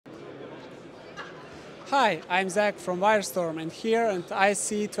Hi, I'm Zach from WyreStorm, and here at ISE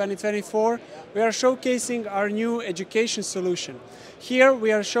 2024 we are showcasing our new education solution. Here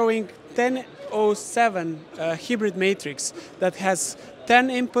we are showing 1007 hybrid matrix that has 10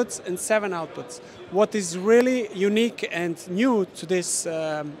 inputs and 7 outputs. What is really unique and new to this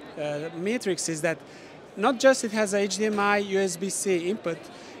matrix is that not just it has a HDMI USB-C input,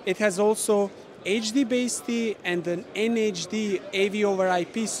 it has also HD-based and an NHD AV over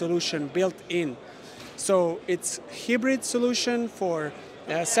IP solution built in. So it's a hybrid solution for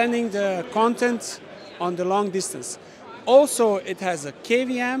sending the content on the long distance. Also, it has a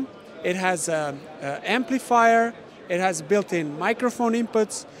KVM, it has an amplifier, it has built-in microphone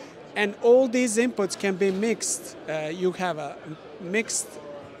inputs, and all these inputs can be mixed. You have a mixed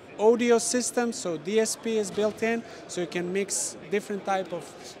audio system, so DSP is built in, so you can mix different type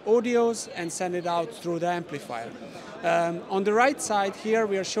of audios and send it out through the amplifier. On the right side here,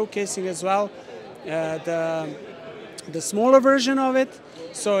 we are showcasing as well the smaller version of it.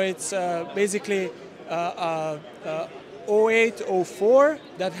 So it's basically 0804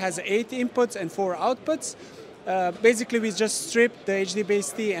 that has 8 inputs and 4 outputs. Basically, we just stripped the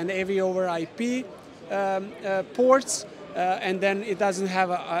HD-based and AV over IP ports, and then it doesn't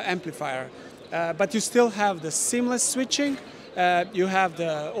have an amplifier. But you still have the seamless switching. You have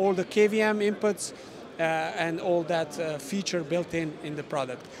all the KVM inputs and all that feature built in the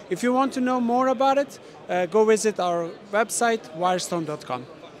product. If you want to know more about it, go visit our website, WyreStorm.com.